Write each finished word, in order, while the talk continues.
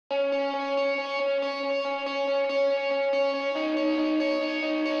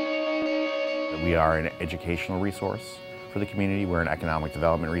We are an educational resource for the community. We're an economic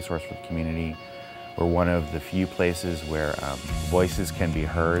development resource for the community. We're one of the few places where voices can be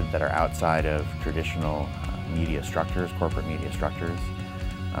heard that are outside of traditional media structures, corporate media structures.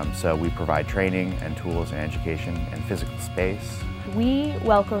 So we provide training and tools and education and physical space. We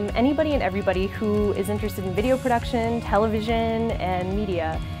welcome anybody and everybody who is interested in video production, television, and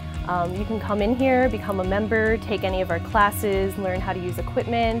media. You can come in here, become a member, take any of our classes, learn how to use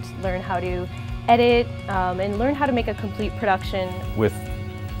equipment, learn how to edit, and learn how to make a complete production. With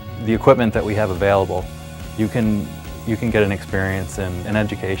the equipment that we have available, you can get an experience and an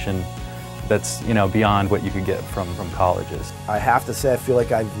education that's beyond what you could get from colleges. I have to say I feel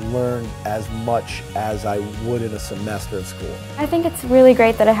like I've learned as much as I would in a semester of school. I think it's really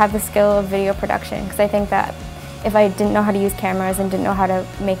great that I have the skill of video production, because I think that if I didn't know how to use cameras and didn't know how to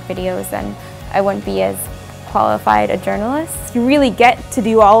make videos, then I wouldn't be as qualified a journalist. You really get to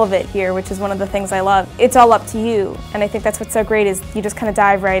do all of it here, which is one of the things I love. It's all up to you, and I think that's what's so great is you just kind of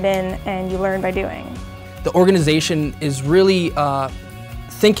dive right in and you learn by doing. The organization is really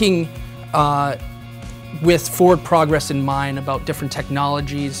thinking with forward progress in mind about different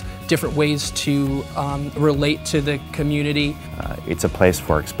technologies, different ways to relate to the community. It's a place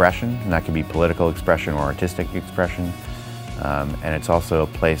for expression, and that can be political expression or artistic expression. And it's also a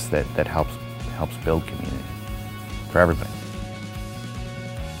place that helps build community for everybody.